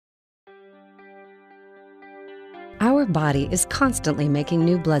Our body is constantly making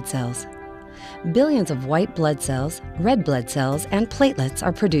new blood cells. Billions of white blood cells, red blood cells, and platelets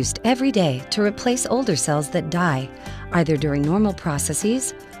are produced every day to replace older cells that die, either during normal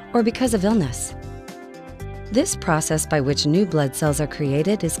processes or because of illness. This process by which new blood cells are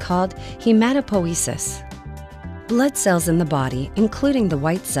created is called hematopoiesis. Blood cells in the body, including the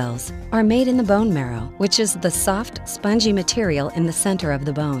white cells, are made in the bone marrow, which is the soft, spongy material in the center of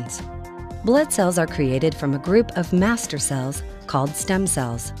the bones. Blood cells are created from a group of master cells called stem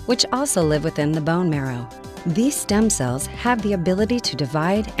cells, which also live within the bone marrow. These stem cells have the ability to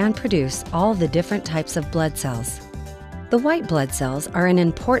divide and produce all the different types of blood cells. The white blood cells are an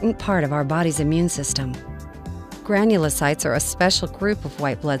important part of our body's immune system. Granulocytes are a special group of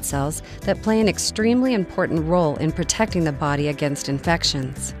white blood cells that play an extremely important role in protecting the body against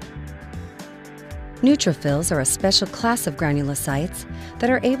infections. Neutrophils are a special class of granulocytes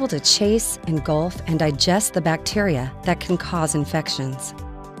that are able to chase, engulf, and digest the bacteria that can cause infections.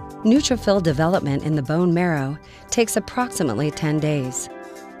 Neutrophil development in the bone marrow takes approximately 10 days.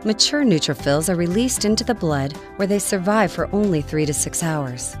 Mature neutrophils are released into the blood where they survive for only 3 to 6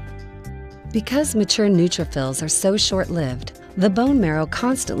 hours. Because mature neutrophils are so short-lived, the bone marrow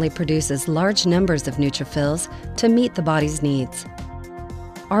constantly produces large numbers of neutrophils to meet the body's needs.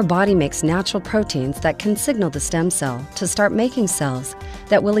 Our body makes natural proteins that can signal the stem cell to start making cells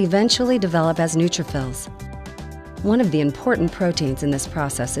that will eventually develop as neutrophils. One of the important proteins in this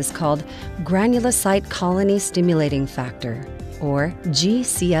process is called granulocyte colony stimulating factor, or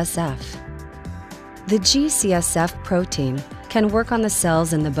G-CSF. The G-CSF protein can work on the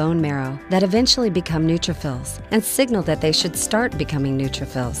cells in the bone marrow that eventually become neutrophils and signal that they should start becoming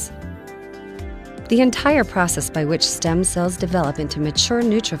neutrophils. The entire process by which stem cells develop into mature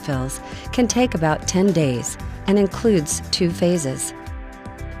neutrophils can take about 10 days and includes 2 phases.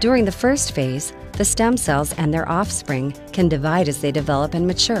 During the first phase, the stem cells and their offspring can divide as they develop and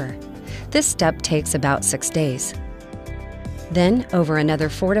mature. This step takes about 6 days. Then, over another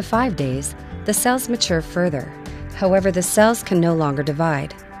 4 to 5 days, the cells mature further. However, the cells can no longer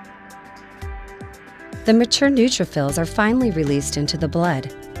divide. The mature neutrophils are finally released into the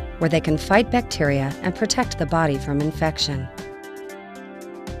blood, where they can fight bacteria and protect the body from infection.